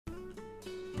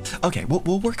Okay,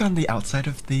 we'll work on the outside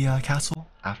of the castle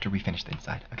after we finish the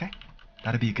inside, okay?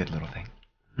 That'll be a good little thing.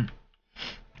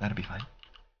 That'll be fine.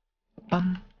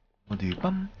 Bum. We'll do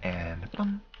bum and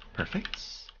bum. Perfect.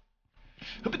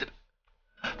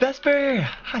 Vesper!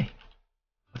 Hi.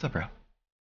 What's up, bro?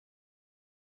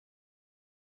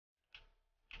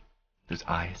 There's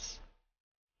eyes.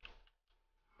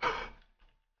 What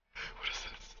is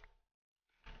this?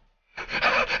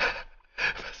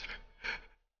 Vesper.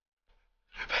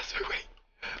 Vesper, wait.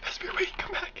 Vesper, wait,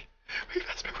 come back. Wait,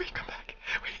 Vesper, wait, come back.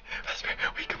 Wait, Vesper,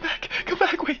 wait, come back. Come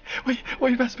back,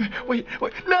 wait, Vesper, wait.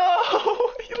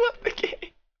 No! You left the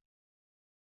game.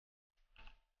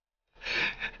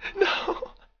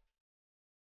 No.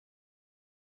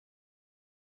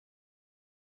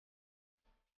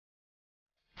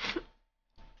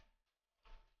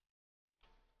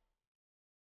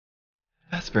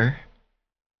 Vesper.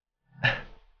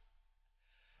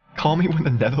 Call me when the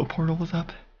nether portal is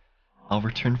up. I'll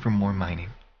return for more mining.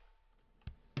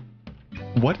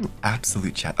 What an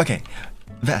absolute chat. Okay,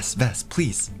 Ves,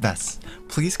 please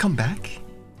come back.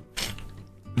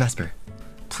 Vesper,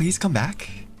 please come back.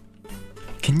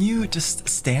 Can you just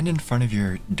stand in front of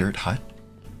your dirt hut?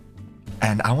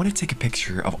 And I want to take a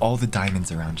picture of all the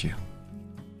diamonds around you.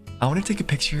 I want to take a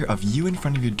picture of you in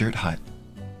front of your dirt hut.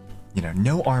 You know,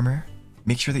 no armor.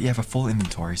 Make sure that you have a full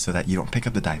inventory so that you don't pick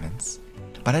up the diamonds.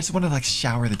 But I just want to like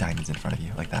shower the diamonds in front of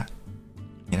you like that.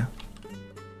 You know?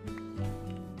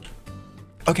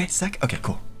 Okay, sec. Okay,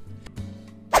 cool.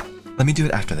 Let me do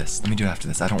it after this.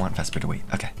 I don't want Vesper to wait.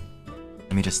 Okay.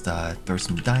 Let me just throw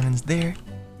some diamonds there.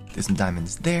 There's some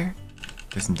diamonds there.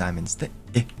 There's some diamonds there.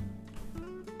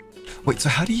 Wait, so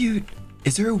how do you...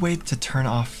 Is there a way to turn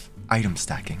off item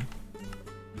stacking?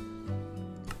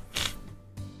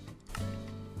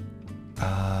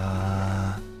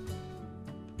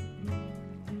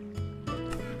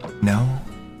 No?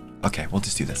 Okay, we'll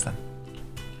just do this then.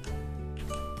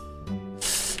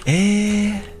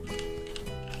 Here,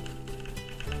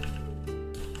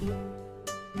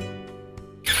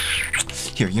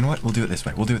 you know what? We'll do it this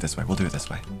way. We'll do it this way. We'll do it this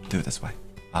way,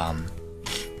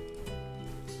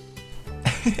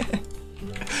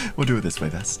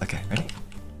 Vess. Okay, ready?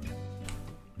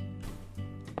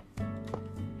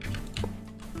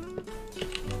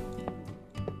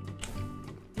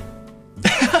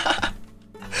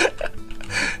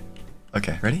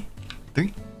 Okay, ready?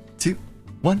 3, 2,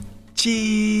 1.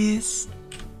 Cheese!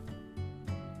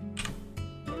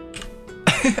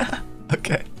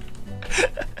 Okay.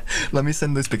 Let me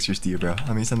send those pictures to you, bro.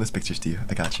 I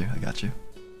got you.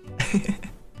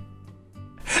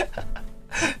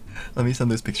 Let me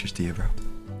send those pictures to you, bro.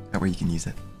 That way you can use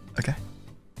it. Okay?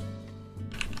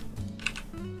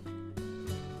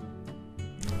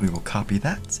 We will copy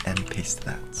that and paste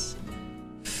that.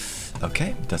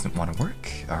 Okay, doesn't want to work.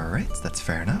 Alright, that's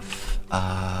fair enough.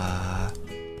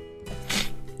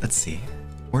 Let's see.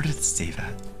 Where did it save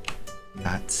at?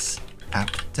 That's app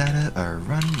data or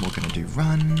run. We're gonna do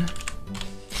run.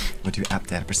 We'll do app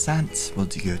data %. We'll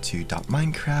go to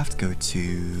 .minecraft, go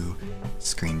to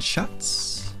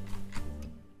screenshots.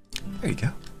 There you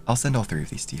go. I'll send all 3 of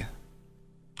these to you.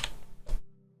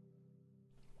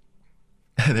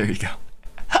 There you go.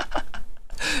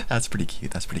 That's pretty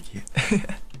cute.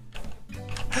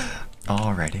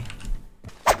 Alrighty.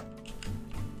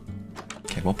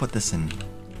 Okay, we'll put this in.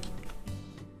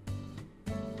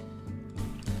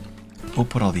 We'll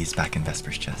put all these back in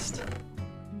Vesper's chest.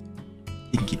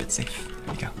 You can keep it safe.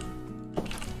 There you go.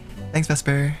 Thanks,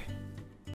 Vesper.